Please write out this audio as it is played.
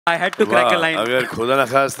I had to crack a line. अगर खुदा न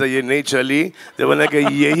खास्ता ये नहीं चली तो बोला कि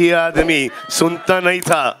यही आदमी सुनता नहीं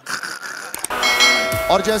था.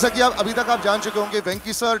 और जैसा कि आप अभी तक आप जान चुके होंगे,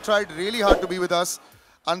 वेंकी sir tried really hard to be with us.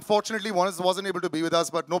 Unfortunately, wasn't able to be with us,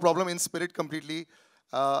 but no problem, in spirit completely.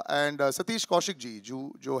 And Satish Kaushik ji,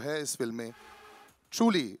 जो है इस film में,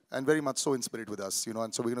 truly and very much so in spirit with us, you know,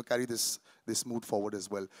 and so we're going to carry this mood forward as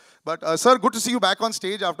well. But sir, good to see you back on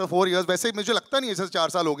stage after 4 years. वैसे मुझे लगता नहीं है जैसे 4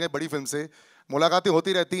 साल हो गए बड़ी फिल्म से, मुलाकातें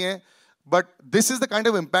होती रहती हैं. But this is the kind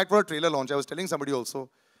of impact for a trailer launch. I was telling somebody also,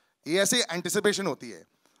 ये ऐसे anticipation होती है.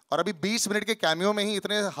 और अभी 20 मिनट के कैमियो में ही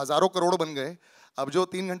इतने हजारों करोड़ बन गए. अब जो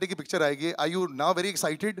 3 घंटे की पिक्चर आएगी, are you now very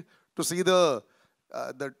excited to see the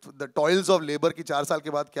toils of labor की 4 साल के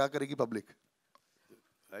बाद क्या करेगी public?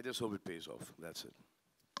 I just hope it pays off. That's it.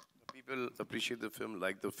 People appreciate the film,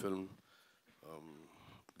 like the film.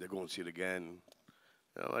 They go and see it again.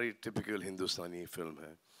 Very typical Hindustani film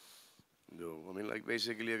है. I mean, like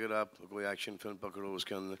basically, अगर आप कोई action film पकड़ो,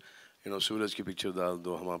 उसके अंदर, you know, सूरज की picture डाल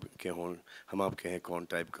दो, हम आपके हैं कौन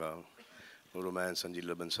type का, romance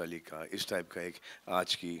संजीला बंसाली का, इस type का एक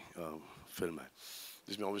आज की film है,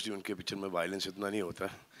 जिसमें obviously उनके picture में violence इतना नहीं होता,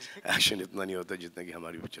 action इतना नहीं होता जितना कि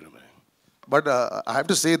हमारी picture में है. But I have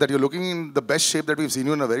to say that you're looking in the best shape that we've seen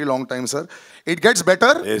you in a very long time, sir. It gets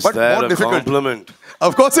better, but more difficult. Is that a compliment?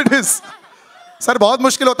 Of course it is. Sir, बहुत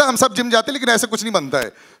मुश्किल होता है. हम सब gym जाते हैं, लेकिन ऐसे कुछ नहीं बनता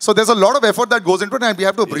है. So there's a lot of effort that goes into it, and we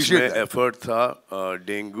have to appreciate that. Effort था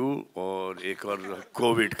डेंगू और एक और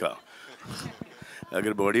कोविड का.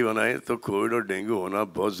 अगर बॉडी बनाए तो कोविड और डेंगू होना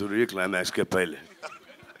बहुत जरूरी है क्लाइमैक्स के पहले.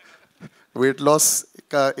 Weight loss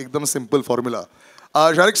का एकदम simple formula.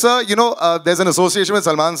 Sharik sir, you know, there's an association with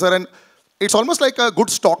Salman sir, and it's almost like a good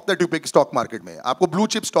stock that you pick stock market में. आपको blue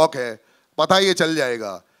chip stock है, पता है ये चल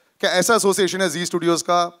जाएगा. क्या ऐसा association है Z Studios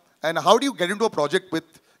का? And how do you get into a project with,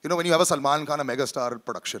 you know, when you have a Salman Khan, a megastar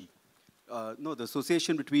production? No, the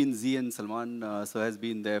association between Z and Salman sir has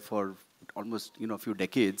been there for almost, you know, a few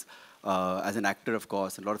decades. As an actor, of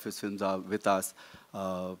course, a lot of his films are with us.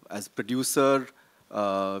 As producer,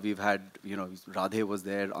 we've had, you know, Radhe was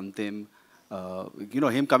there, Antim. You know,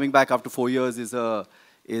 him coming back after 4 years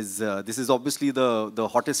this is obviously the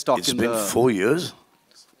hottest stock in the... It's been 4 years?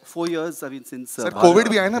 4 years, I mean, since... Sir, COVID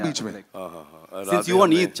भी आया ना बीच में. Since you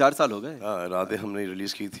on Eid, 4 साल हो गए. राधे हमने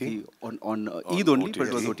release की थी. On Eid only, but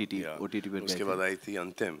it was OTT. OTT पे उसके बाद आई थी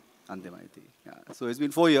अंतिम. अंतिम आई थी. Yeah. So it's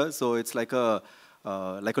been 4 years. So it's like a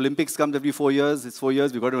like Olympics comes every 4 years. It's 4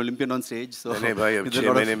 years. We got an Olympian on stage. So नहीं भाई अब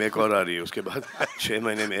 6 महीने में एक और आ रही है. उसके बाद 6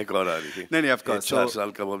 महीने में एक और आ रही थी. नहीं of course. 4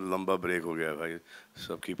 साल का बहुत लंबा break हो गया भाई.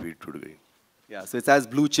 सबकी पीठ टूट गई. Yeah. So it's as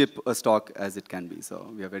blue chip a stock as it can be. So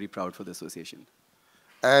we are very proud for the association.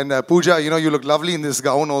 And Pooja, you know, you look lovely in this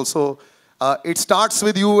gown also. It starts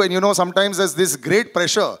with you, and you know, sometimes there's this great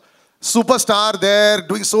pressure. Superstar there,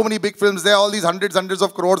 doing so many big films there, all these hundreds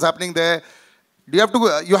of crores happening there. Do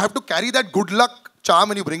you have to carry that good luck charm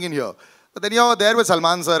when you bring in here. But then you're there with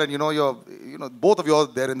Salman sir, and you know, both of you are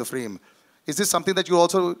there in the frame. Is this something that you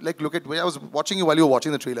also like look at? I was watching you while you were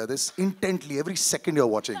watching the trailer. This intently, every second you're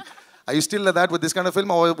watching. Are you still like that with this kind of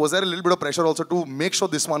film, or was there a little bit of pressure also to make sure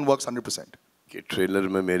this one works 100%? कि trailer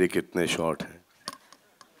में मेरे कितने shot हैं?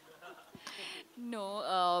 No,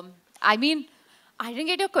 I mean, I didn't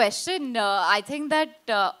get your question. I think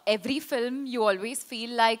that every film you always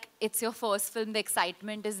feel like it's your first film. The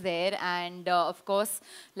excitement is there, and of course,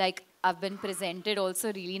 like I've been presented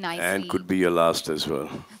also really nicely. And could be your last as well.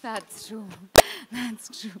 That's true.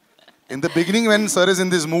 That's true. In the beginning, when sir is in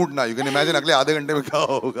this mood now, you can imagine अगले आधे घंटे में क्या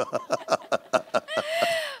होगा.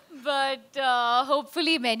 But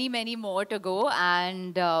hopefully many more to go,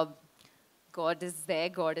 and God is there,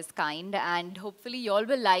 God is kind, and hopefully you all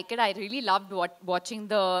will like it. I really loved watching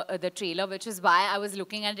the trailer, which is why I was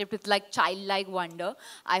looking at it with like childlike wonder.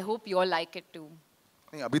 I hope you all like it too.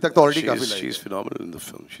 अभी तक तो already काफी like. She's phenomenal in the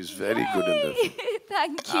film. She's very good in the film.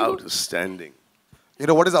 Thank you. Outstanding. You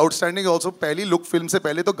know what is outstanding also? पहली look film से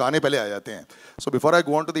पहले तो गाने पहले आ जाते हैं. So before I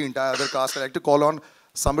go on to the entire other cast, I like to call on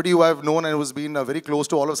somebody who I've known and who's been very close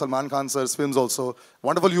to all of Salman Khan sir's films also.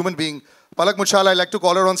 Wonderful human being. Palak Muchhala, I like to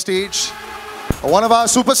call her on stage. One of our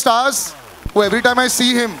superstars, who every time I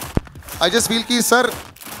see him, I just feel कि sir,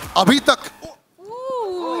 अभी तक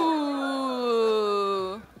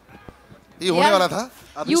ये होने वाला था.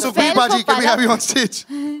 Sukhbir Baji, can we have you on stage?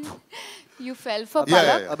 You fell for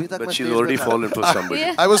Palak? Yeah. But she's already fallen for somebody.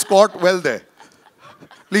 I was caught well there.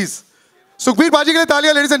 Please. Sukhbir Baji के लिए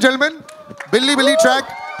तालियां, ladies and gentlemen. Billy track.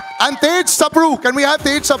 And Tej Sapru. Can we have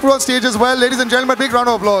Tej Sapru on stage as well? Ladies and gentlemen, big round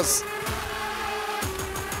of applause.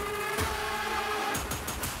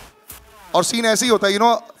 और scene ऐसे ही होता है, you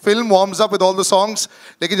know, film warms up with all the songs.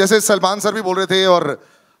 लेकिन जैसे Salman sir भी बोल रहे थे और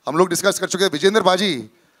हम लोग डिस्कस कर चुके हैं, विजेंद्र बाजी,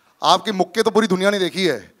 आपके मुक्के तो पूरी दुनिया ने देखी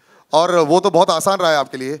है और वो तो बहुत आसान रहा है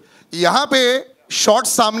आपके लिए। यहाँ पे शॉट्स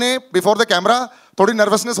सामने बिफोर द कैमरा थोड़ी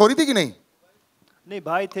नर्वसनेस हो रही थी कि नहीं? नहीं,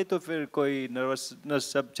 भाई थे तो फिर कोई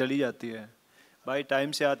नर्वसनेस सब चली जाती है। भाई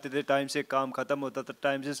टाइम से आते थे, टाइम से काम खत्म होता था,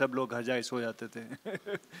 टाइम से सब लोग घर जाके सो जाते थे।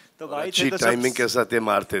 तो भाई थे तो टाइमिंग के साथ ये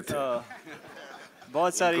मारते थे।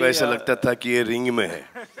 बहुत सारी ऐसा लगता था कि ये रिंग में है।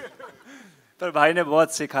 पर भाई ने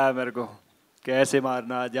बहुत सिखाया मेरे को कैसे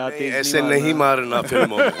मारना, जाते ऐसे नहीं मारना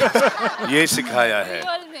फिल्मों में, ये सिखाया है।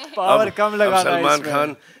 पावर कम लगाना। सलमान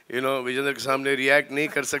खान विजेंद्र के सामने रिएक्ट नहीं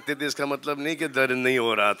कर सकते थे, इसका मतलब नहीं कि दर्द नहीं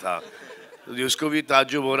हो रहा था। उसको भी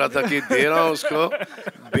ताज्जुब हो रहा था कि दे रहा हूँ उसको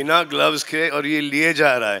बिना ग्लव्स के और ये लिए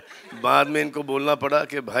जा रहा है। बाद में इनको बोलना पड़ा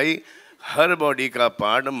कि भाई हर बॉडी का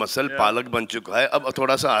पार्ट मसल पालक बन चुका है, अब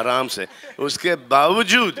थोड़ा सा आराम से। उसके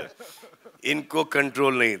बावजूद इनको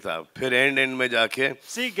कंट्रोल नहीं था, फिर एंड में जाके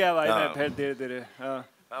सीख गया भाई। मैं फिर धीरे धीरे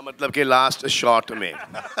मतलब कि लास्ट शॉट में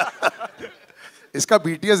इसका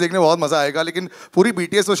बीटीएस देखने बहुत मजा आएगा, लेकिन पूरी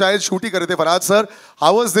बीटीएस तो शायद शूट ही करे थे। Farhad sir,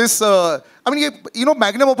 how was this? I mean ये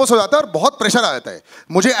मैग्नम ओपस हो जाता है और बहुत प्रेशर आ जाता है।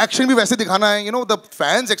 मुझे एक्शन भी वैसे दिखाना है, the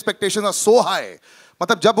fans expectations are so high.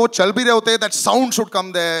 मतलब जब वो चल भी रहे होते हैं, that sound should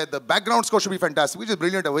come there, the background score should be fantastic, which is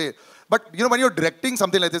brilliant away. But when you are directing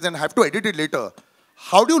something like this and have to edit it later,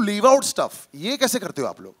 how do you leave out stuff? ये कैसे करते हो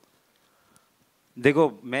आप लोग?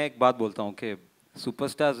 देखो, मैं एक बात बोलता हूँ कि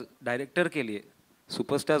सुपरस्टार्स डायरेक्टर के लिए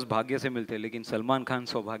सुपरस्टार्स भाग्य से मिलते हैं, लेकिन सलमान खान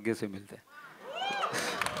सौभाग्य से मिलते हैं।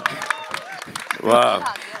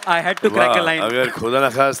 वाह, I had to crack a line. अगर खुदा न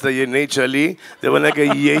खास्ता ये नहीं चली तो बोला कि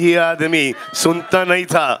यही आदमी सुनता नहीं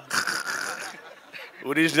था।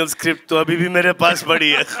 ओरिजिनल स्क्रिप्ट तो अभी भी मेरे पास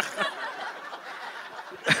पड़ी है।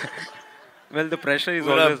 Well, the pressure is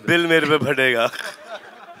always there. Bill मेरे पे फटेगा।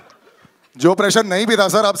 जो प्रेशर नहीं भी था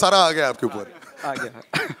सर, अब सारा आ गया आपके ऊपर। आ गया।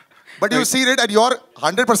 But you see it and you're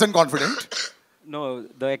 100% confident. No,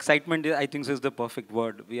 the excitement, I think, is the perfect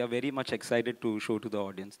word. We are very much excited to show to the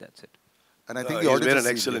audience. That's it. And I think the It's audience been is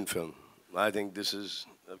an excellent film. I think this is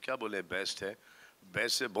क्या बोले, best है,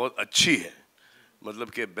 best से बहुत अच्छी है, मतलब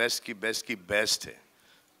कि best की बेस्ट है।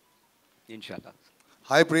 Inshallah.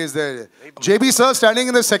 High praise there. JB sir standing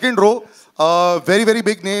in the second row, very very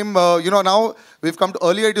big name. Now we've come to,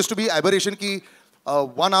 earlier it used to be aberration ki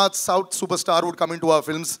one South superstar would come into our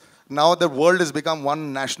films. Now the world has become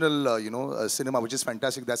one national, cinema, which is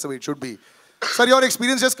fantastic. That's the way it should be. Sir, your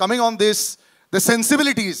experience just coming on this, the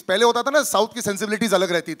sensibilities. पहले होता था ना, South की sensibilities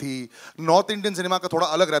अलग रहती थी, North Indian cinema का थोड़ा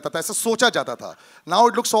अलग रहता था, ऐसा सोचा जाता था. Now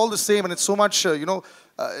it looks all the same and it's so much,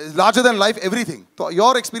 larger than life, everything. So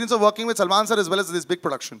your experience of working with Salman sir as well as this big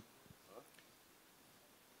production.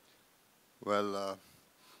 Well,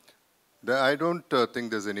 I don't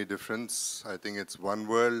think there's any difference. I think it's one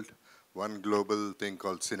world, one global thing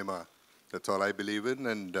called cinema. That's all I believe in.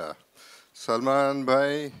 And Salman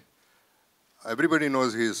Bhai, everybody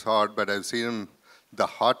knows he's hot, but I've seen him the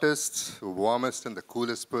hottest, warmest, and the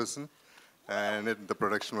coolest person. And the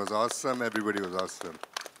production was awesome. Everybody was awesome.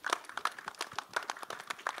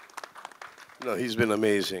 No, he's been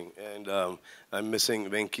amazing. And I'm missing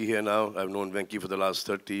Venki here now. I've known Venki for the last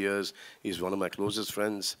 30 years. He's one of my closest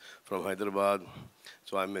friends from Hyderabad.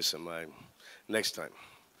 So I miss him. Next time,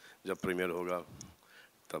 जब premiere होगा,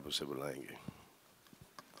 तब उसे बुलाएंगे.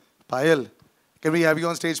 Payal, can we have you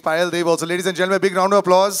on stage? Payal Dev also. Ladies and gentlemen, big round of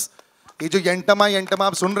applause. ये जो यंटमा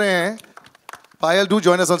आप सुन रहे हैं, Payal, do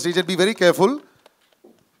join us on stage and be very careful.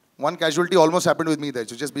 One casualty almost happened with me there,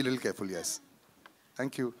 so just be a little careful, yes.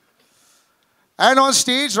 Thank you. And on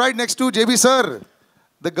stage, right next to JB sir,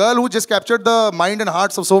 the girl who just captured the mind and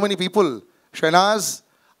hearts of so many people, Shahnaz,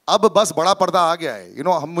 अब बस बड़ा पर्दा आ गया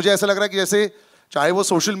है. मुझे ऐसा लग रहा है कि जैसे चाहे वो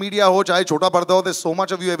सोशल मीडिया हो, चाहे छोटा पर्दा हो, there's so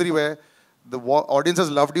much of you everywhere. The audience has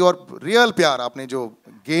loved you और real प्यार आपने जो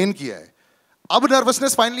gain किया है. अब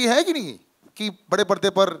nervousness finally है कि नहीं, कि बड़े पर्दे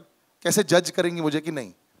पर कैसे जज करेंगी मुझे कि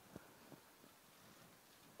नहीं?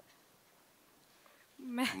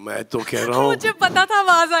 मैं तो कह रहा हूँ मुझे पता था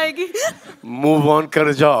आवाज आएगी. मूव ऑन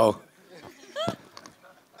कर जाओ.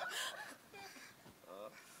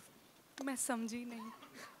 मैं समझी नहीं.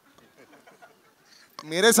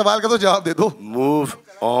 मेरे सवाल का तो जवाब दे दो. मूव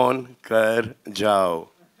ऑन कर जाओ.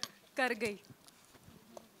 कर गई.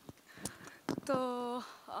 तो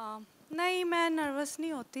नहीं, मैं नर्वस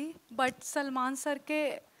नहीं होती, बट सलमान सर के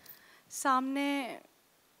सामने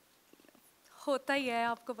होता ही है,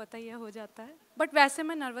 आपको पता ही है, हो जाता है. बट वैसे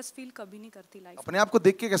मैं नर्वस फील कभी नहीं करती लाइफ. अपने आप को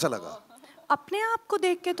देख के कैसा लगा? अपने आप को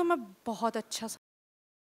देख के तो मैं बहुत अच्छा